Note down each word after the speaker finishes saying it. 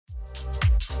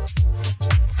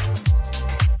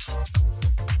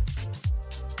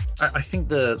I think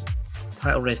the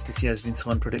title race this year has been so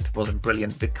unpredictable and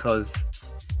brilliant because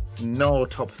no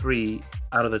top three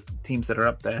out of the teams that are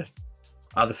up there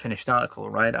are the finished article,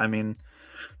 right? I mean,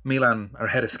 Milan are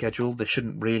ahead of schedule. They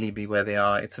shouldn't really be where they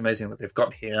are. It's amazing that they've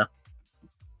got here.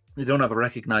 They don't have a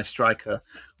recognised striker.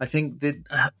 I think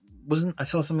that I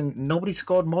saw something. Nobody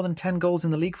scored more than 10 goals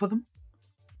in the league for them.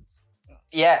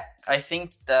 Yeah, I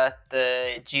think that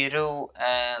Giroud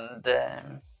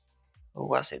and who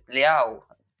was it? Leao.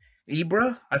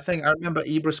 Ibra? I remember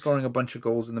Ibra scoring a bunch of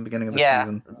goals in the beginning of the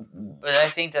season. But I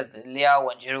think that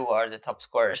Leao and Giroud are the top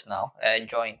scorers now,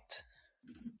 joint.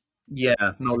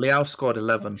 Yeah, no, Leao scored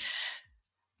 11.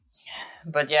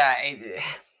 But yeah,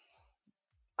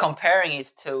 comparing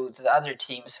it to the other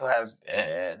teams who have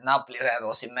Napoli, who have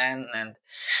Osimhen, and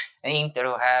Inter,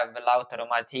 who have Lautaro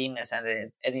Martinez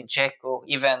and Edin Dzeko,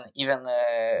 even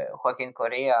Joaquin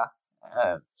Correa.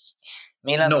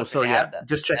 Milan No, don't sorry, really have yeah, that.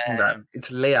 just checking that. It's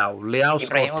Leao. Leao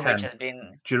scored Ibrahimovic 10. has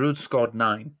been... Giroud scored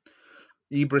 9.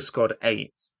 Ibra scored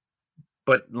 8.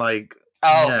 But, like,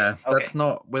 okay. That's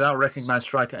not without recognised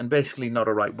striker and basically not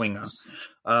a right winger.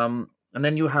 And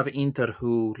then you have Inter,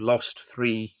 who lost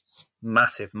 3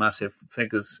 massive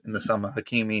figures in the summer.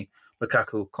 Hakimi,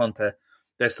 Lukaku, Conte.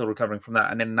 They're still recovering from that.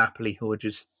 And then Napoli, who are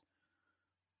just,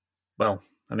 well,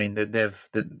 I mean, they've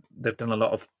done a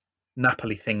lot of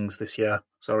Napoli things this year.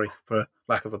 Sorry for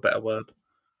lack of a better word.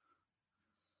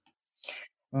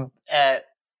 But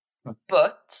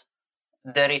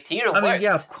the Retiro worked. I mean,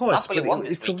 yeah, of course, Napoli won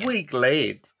but it's weekend. a week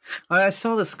late. I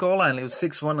saw the scoreline; it was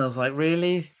 6-1. I was like,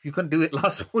 really? You couldn't do it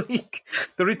last week?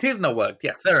 The Retiro worked.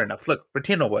 Yeah, fair enough. Look,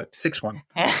 Retiro worked 6-1.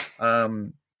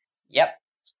 Yep,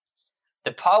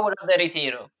 the power of the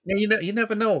Retiro. Yeah, you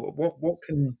never know what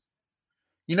can.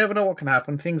 You never know what can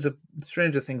happen.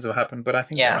 Stranger things have happened, but I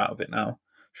think we're out of it now.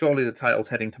 Surely the title's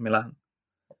heading to Milan.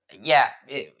 Yeah,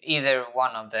 either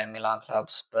one of the Milan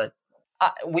clubs. But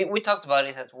we talked about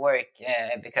it at work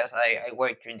because I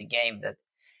worked during the game. That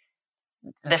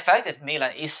the fact that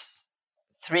Milan is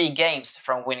 3 games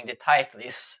from winning the title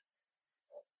is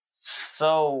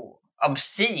so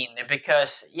obscene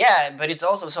because but it's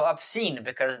also so obscene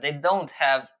because they don't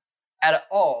have at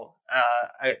all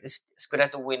a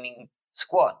Scudetto winning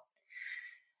squad.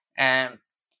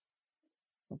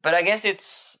 But I guess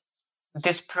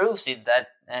this proves it that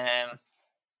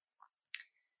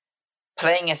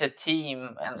playing as a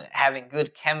team and having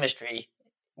good chemistry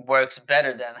works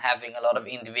better than having a lot of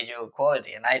individual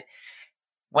quality. And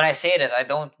when I say that, I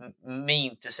don't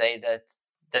mean to say that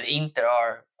Inter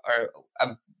are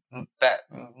a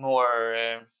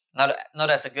more not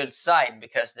as a good side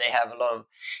because they have a lot of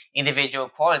individual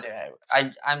quality.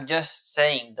 I'm just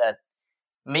saying that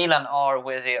Milan are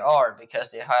where they are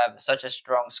because they have such a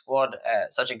strong squad,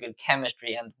 such a good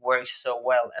chemistry, and works so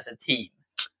well as a team.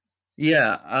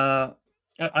 Yeah,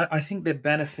 I think they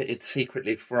benefited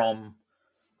secretly from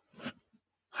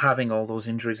having all those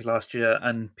injuries last year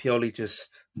and Pioli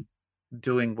just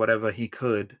doing whatever he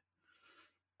could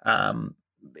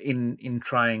in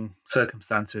trying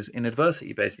circumstances in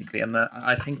adversity, basically. And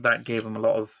I think that gave him a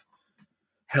lot of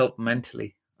help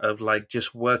mentally of like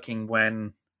just working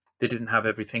when they didn't have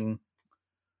everything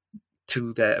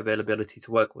to their availability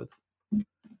to work with.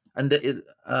 And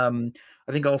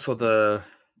I think also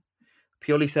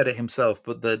Pioli said it himself,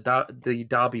 but the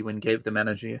derby win gave them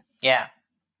energy. Yeah,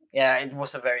 it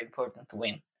was a very important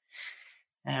win.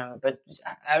 But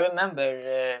I remember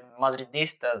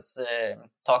Madridistas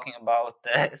talking about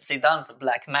Zidane's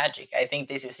black magic. I think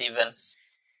this is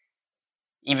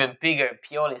even bigger.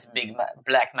 Pioli's big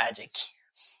black magic.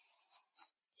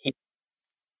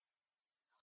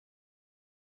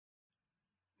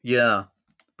 Yeah,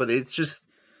 but it's just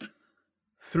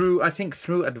through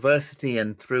adversity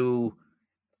and through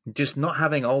just not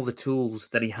having all the tools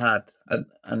that he had,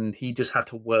 and he just had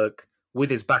to work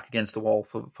with his back against the wall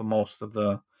for most of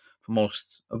the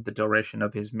duration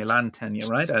of his Milan tenure.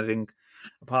 Right, I think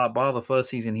apart from the first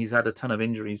season, he's had a ton of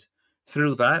injuries.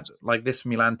 Through that, like this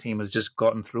Milan team has just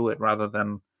gotten through it rather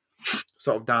than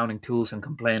sort of downing tools and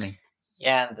complaining.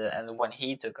 Yeah, and when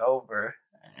he took over,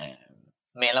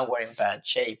 Milan were in bad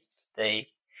shape. They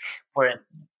were in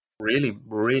really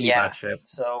bad shape.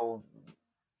 So,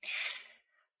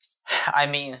 I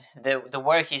mean, the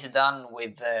work he's done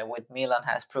with Milan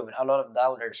has proven a lot of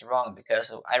doubters wrong.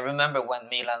 Because I remember when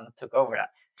Milan took over,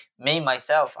 me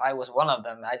myself, I was one of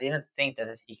them. I didn't think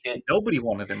that he could. Nobody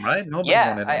wanted him, right? Nobody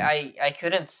wanted him. I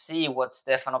couldn't see what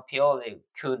Stefano Pioli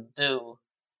could do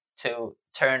to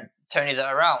turn it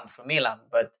around for Milan,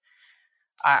 but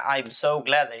I'm so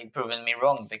glad that he proven me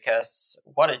wrong because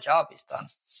what a job he's done.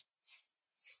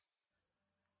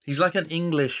 He's like an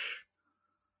English.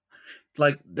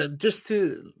 like just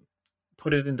to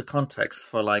put it into context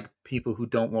for like people who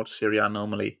don't watch Serie A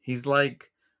normally, he's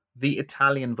like the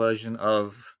Italian version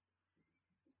of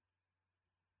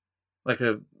like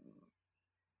an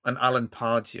Alan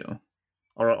Pardew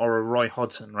or a Roy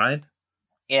Hodgson, right?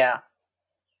 Yeah,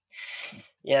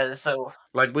 yeah. So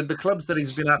Like with the clubs that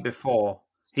he's been at before,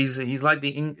 he's like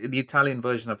the Italian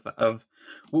version of.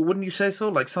 Wouldn't you say so?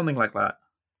 Like something like that.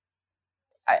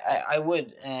 I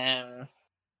would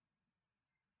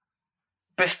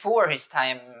before his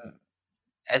time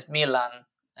at Milan.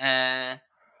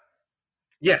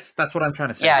 Yes, that's what I'm trying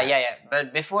to say. Yeah.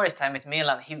 But before his time at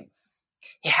Milan, he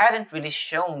hadn't really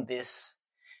shown this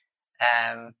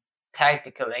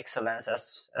tactical excellence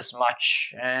as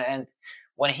much. And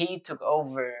when he took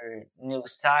over new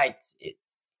sides,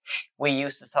 we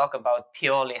used to talk about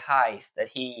Pioli highs, that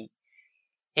he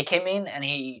came in and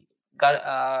he got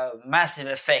a massive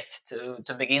effect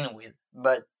to begin with,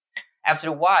 but after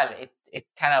a while it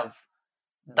kind of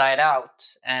died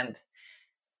out, and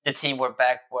the team were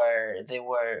back where they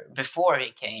were before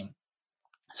he came.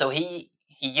 So he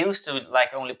used to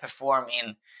like only perform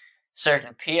in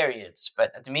certain periods,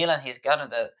 but at Milan he's gotten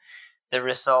the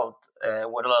result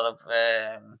with a lot of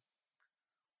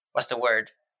what's the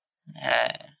word,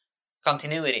 uh,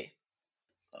 continuity.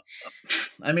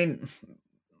 I mean,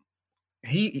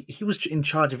 he was in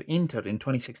charge of Inter in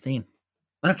 2016.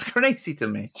 That's crazy to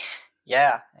me.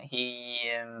 Yeah, he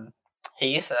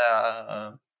is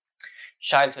a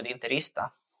childhood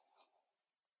Interista.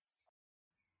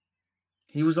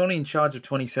 He was only in charge of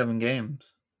 27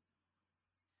 games.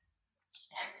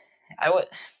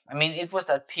 I mean, it was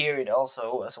that period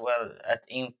also as well at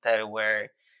Inter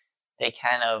where they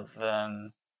kind of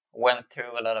went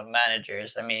through a lot of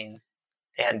managers. I mean,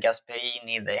 they had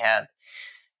Gasperini, they had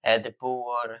De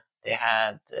Boer, they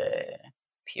had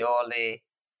Pioli.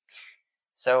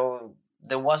 So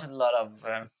there wasn't a lot of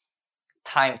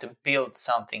time to build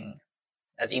something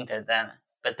at Inter then.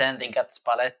 But then they got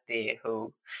Spalletti,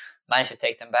 who managed to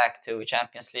take them back to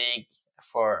Champions League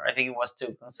for, I think it was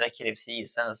 2 consecutive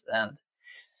seasons. And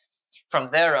from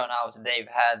there on out, they've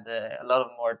had a lot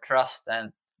of more trust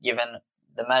and given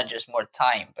the managers more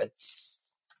time. But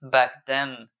back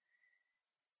then,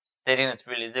 they didn't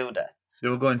really do that. They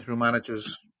were going through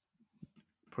managers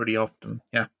pretty often.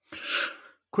 Yeah.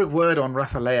 Quick word on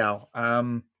Rafa Leao.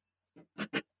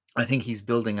 I think he's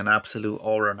building an absolute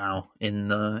aura now in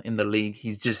the league.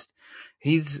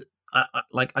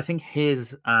 I think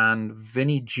his and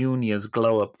Vinny Junior's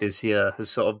glow up this year has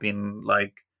sort of been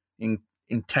like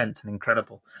intense and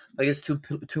incredible. Like it's two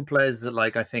players that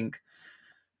like I think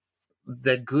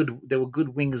they're good. They were good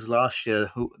wingers last year.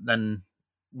 Who then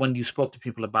when you spoke to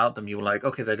people about them, you were like,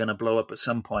 okay, they're going to blow up at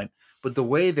some point. But the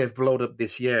way they've blown up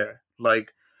this year,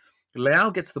 like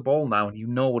Leao gets the ball now, and you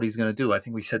know what he's going to do. I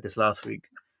think we said this last week.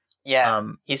 Yeah,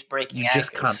 he's breaking You ankles.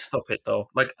 just can't stop it though.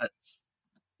 Like,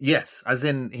 yes, as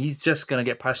in he's just going to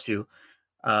get past you,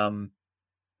 and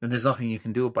there's nothing you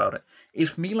can do about it.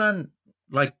 If Milan,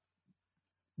 like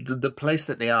the place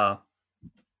that they are,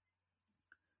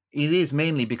 it is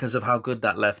mainly because of how good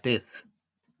that left is.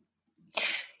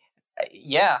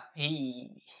 Yeah,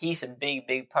 he's a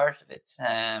big part of it.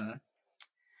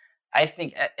 I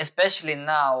think, especially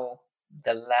now,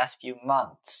 the last few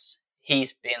months,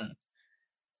 he's been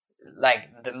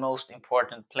like the most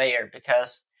important player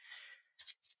because,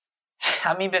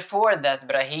 I mean, before that,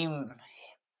 Brahim,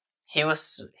 he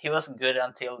was good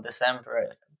until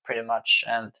December pretty much,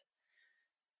 and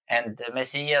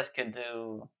Messias could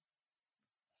do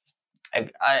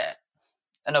an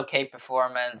okay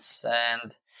performance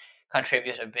and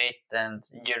contribute a bit, and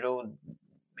Giroud,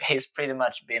 he's pretty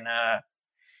much been a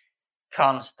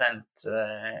constant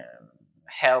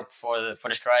help for the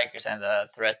strikers and a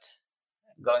threat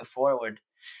going forward.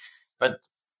 But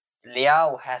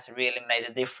Leao has really made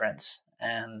a difference,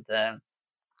 and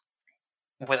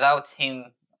without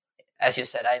him, as you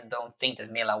said, I don't think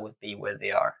that Milan would be where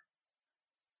they are.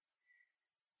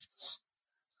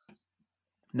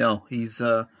 No, he's.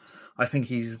 I think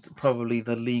he's probably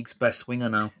the league's best winger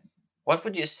now. What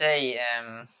would you say?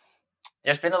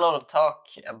 There's been a lot of talk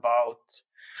about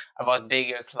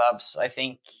bigger clubs. I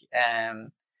think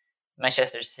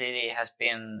Manchester City has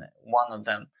been one of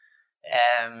them.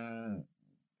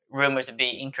 Rumors to be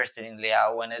interested in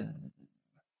Leao when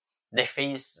the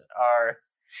fees are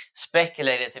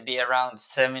speculated to be around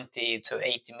 70 to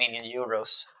 80 million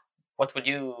euros. What would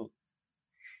you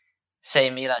say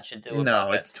Milan should do about that?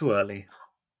 No, it's too early.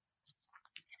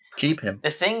 Keep him. The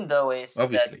thing, though, is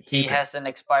that he has an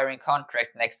expiring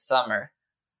contract next summer.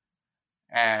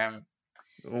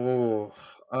 Oh,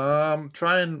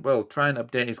 try and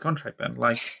update his contract then,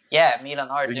 like Yeah, Milan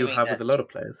are you doing have with that. a lot of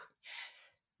players.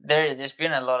 There's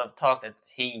been a lot of talk that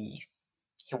he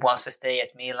wants to stay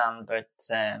at Milan, but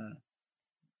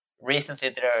recently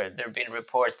there've been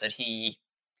reports that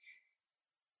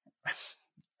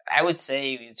I would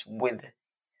say it's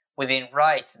within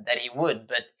rights that he would,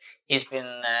 but he's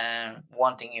been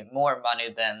wanting more money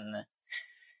than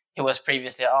he was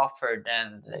previously offered,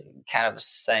 and kind of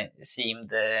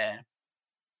seemed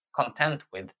content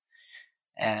with.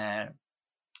 Uh,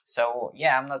 so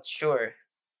yeah, I'm not sure.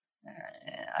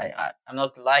 I'm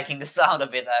not liking the sound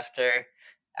of it after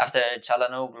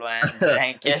Çalhanoğlu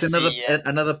and It's Kessie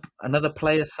and another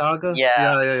player saga.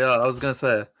 yeah, Yeah. I was gonna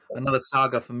say another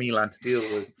saga for Milan to deal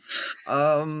with.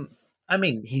 I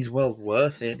mean, he's well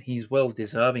worth it. He's well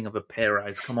deserving of a pay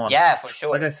rise. Come on, yeah, for like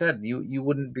sure. I said, you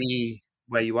wouldn't be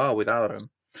where you are without him.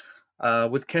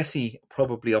 With Kessie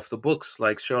probably off the books,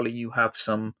 like surely you have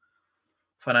some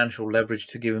financial leverage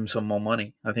to give him some more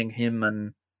money. I think him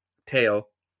and Teo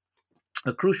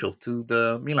are crucial to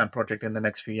the Milan project in the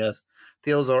next few years.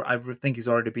 I think he's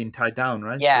already been tied down,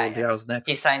 right? Yeah, So yeah. Leao's He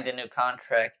next. signed a new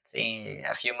contract a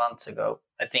few months ago.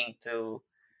 I think to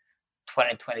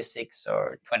 2026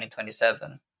 or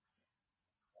 2027.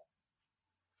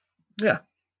 Yeah.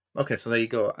 Okay, so there you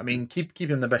go. I mean, keep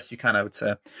him the best you can, I would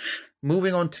say.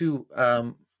 Moving on to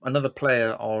another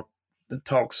player or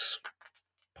talks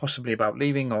possibly about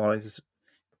leaving or is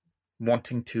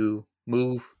wanting to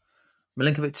move.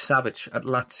 Milinkovic Savic at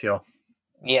Lazio.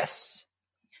 Yes.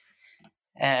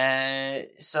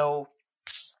 So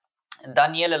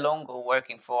Daniele Longo,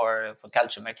 working for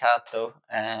Calciomercato,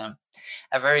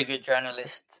 a very good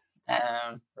journalist,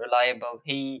 reliable.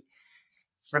 He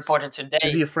reported today.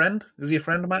 Is he a friend? Is he a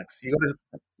friend of Max?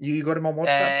 You got him on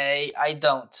WhatsApp? I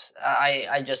don't.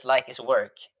 I just like his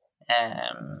work.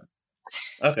 Um,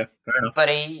 Okay, fair enough. but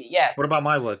yeah. What about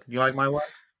my work? You like my work?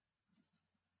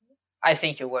 I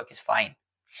think your work is fine.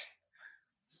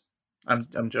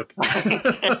 I'm joking.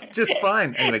 Just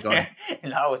fine. Anyway, go on.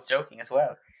 No, I was joking as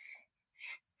well.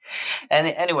 And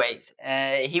anyways,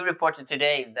 he reported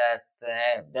today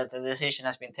that the decision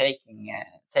has been taken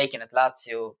at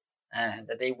Lazio,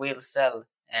 that they will sell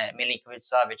Milinkovic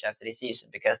Savic after the season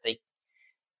because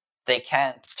they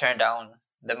can't turn down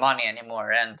the money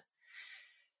anymore. And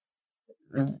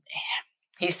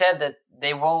he said that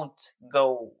they won't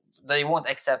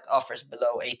accept offers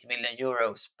below 80 million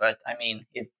euros. But I mean,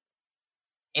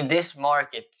 in this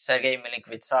market, Sergei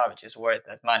Milinkovic Savic is worth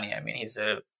that money. I mean, he's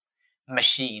a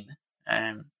machine.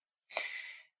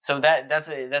 So that's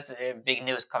a big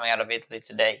news coming out of Italy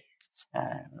today,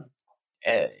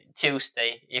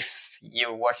 Tuesday. If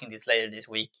you're watching this later this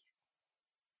week,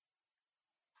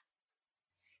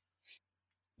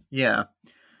 Yeah,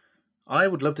 I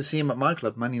would love to see him at my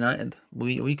club, Man United.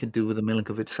 We could do with a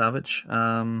Milinkovic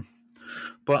Savic.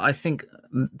 But I think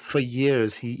for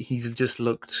years he's just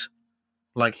looked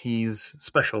like he's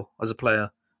special as a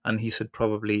player, and he should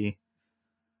probably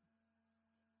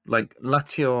like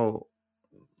Lazio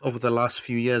over the last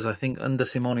few years. I think under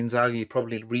Simone Inzaghi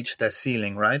probably reached their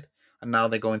ceiling, right? And now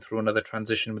they're going through another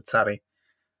transition with Sarri.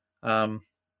 Um,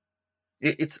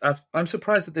 I'm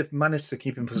surprised that they've managed to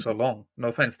keep him for so long. No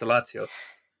offense to Lazio.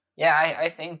 yeah, I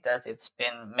think that it's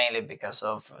been mainly because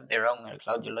of their owner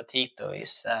Claudio Lotito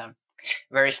is a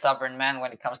very stubborn man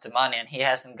when it comes to money, and he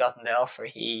hasn't gotten the offer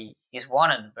he's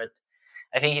wanted. But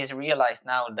I think he's realized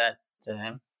now that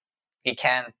he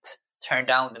can't turn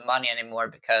down the money anymore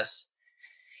because,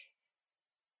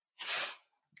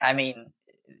 I mean,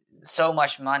 so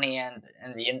much money and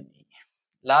the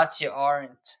Lazio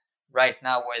aren't right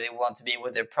now where they want to be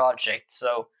with their project.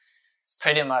 So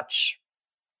pretty much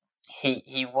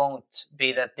he won't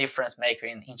be that difference maker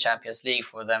in Champions League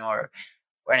for them or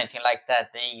anything like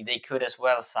that. They could as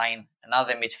well sign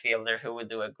another midfielder who would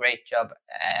do a great job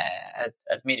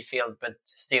at midfield, but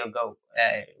still go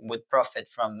with profit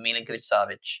from Milinkovic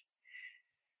Savic.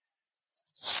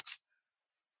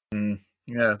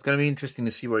 Yeah, it's going to be interesting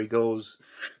to see where he goes.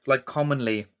 Like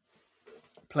commonly,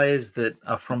 players that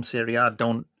are from Serie A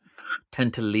don't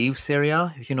tend to leave Serie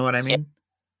A, if you know what I mean.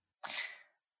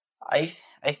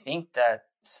 I think that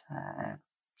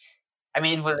I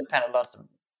mean it will depend a lot on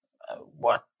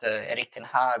what Erik ten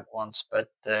Hag wants, but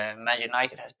Man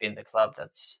United has been the club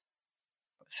that's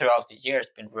throughout the years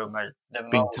been rumored the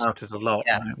Being most. touted a lot.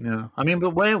 Yeah, Right? Yeah. I mean,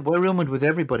 but we're rumored with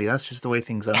everybody. That's just the way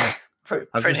things are. I've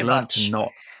pretty just learned to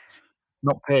much.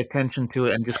 not pay attention to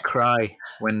it and just cry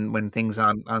when things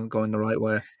aren't going the right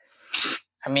way.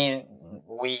 I mean,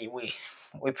 we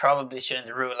probably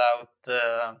shouldn't rule out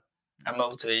a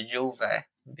move to Juve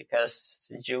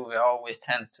because Juve always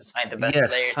tend to sign the best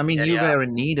Yes, players. I mean, in Juve Serie A. are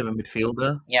in need of a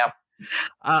midfielder. Yeah.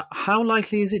 How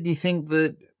likely is it, do you think,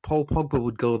 that Paul Pogba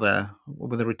would go there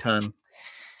with a return?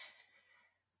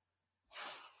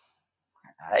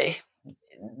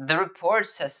 The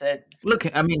reports have said, Look,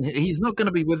 I mean, he's not going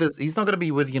to be with us. He's not going to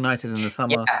be with United in the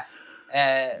summer.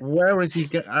 Where is he?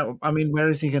 Where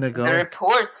is he going to go? The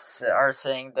reports are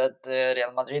saying that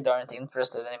Real Madrid aren't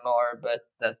interested anymore, but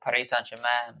that Paris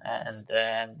Saint-Germain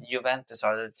and Juventus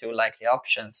are the two likely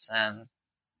options. And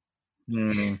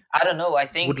I don't know. I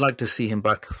think would like to see him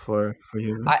back for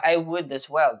you. I would as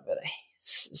well, but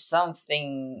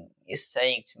something is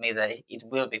saying to me that it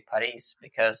will be Paris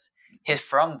because he's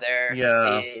from there.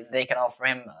 Yeah. They can offer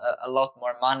him a lot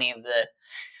more money in the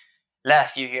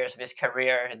last few years of his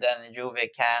career than Juve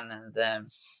can, and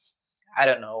I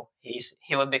don't know.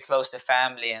 He will be close to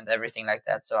family and everything like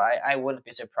that. So I wouldn't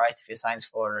be surprised if he signs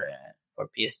for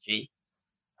PSG.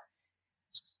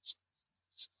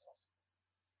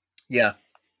 Yeah.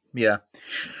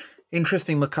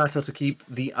 Interesting mercato to keep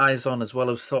the eyes on, as well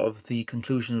as sort of the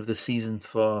conclusion of the season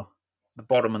for the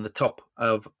bottom and the top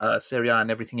of Serie A and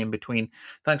everything in between.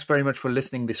 Thanks very much for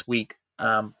listening this week,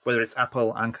 whether it's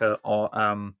Apple, Anchor, or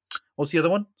what's the other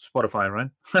one? Spotify, right?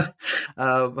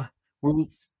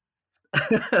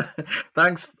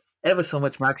 Thanks ever so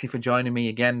much, Maxi, for joining me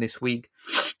again this week.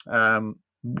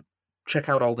 Check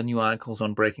out all the new articles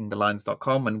on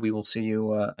breakingthelines.com, and we will see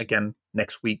you again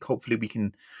next week. Hopefully we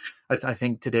can, I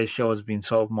think today's show has been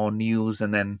sort of more news,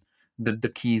 and then the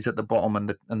keys at the bottom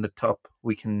and the top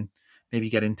we can maybe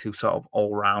get into sort of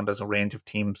all round as a range of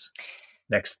teams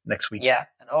next week. Yeah,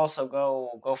 and also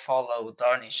go follow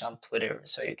Darnish on Twitter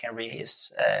so you can read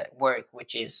his work,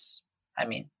 which is,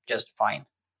 just fine.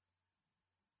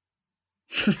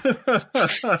 Thank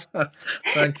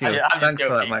you. Thanks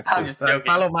for that, Maxi.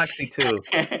 Follow Maxi too.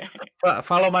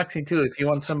 Follow Maxi too if you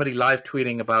want somebody live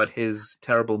tweeting about his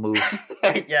terrible move.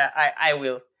 Yeah, I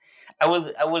will. I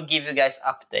will give you guys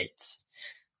updates.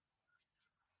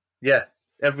 Yeah,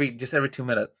 every 2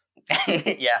 minutes.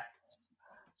 Yeah.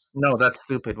 No, that's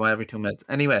stupid. Why every 2 minutes?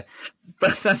 Anyway,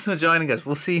 but thanks for joining us.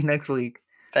 We'll see you next week.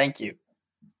 Thank you.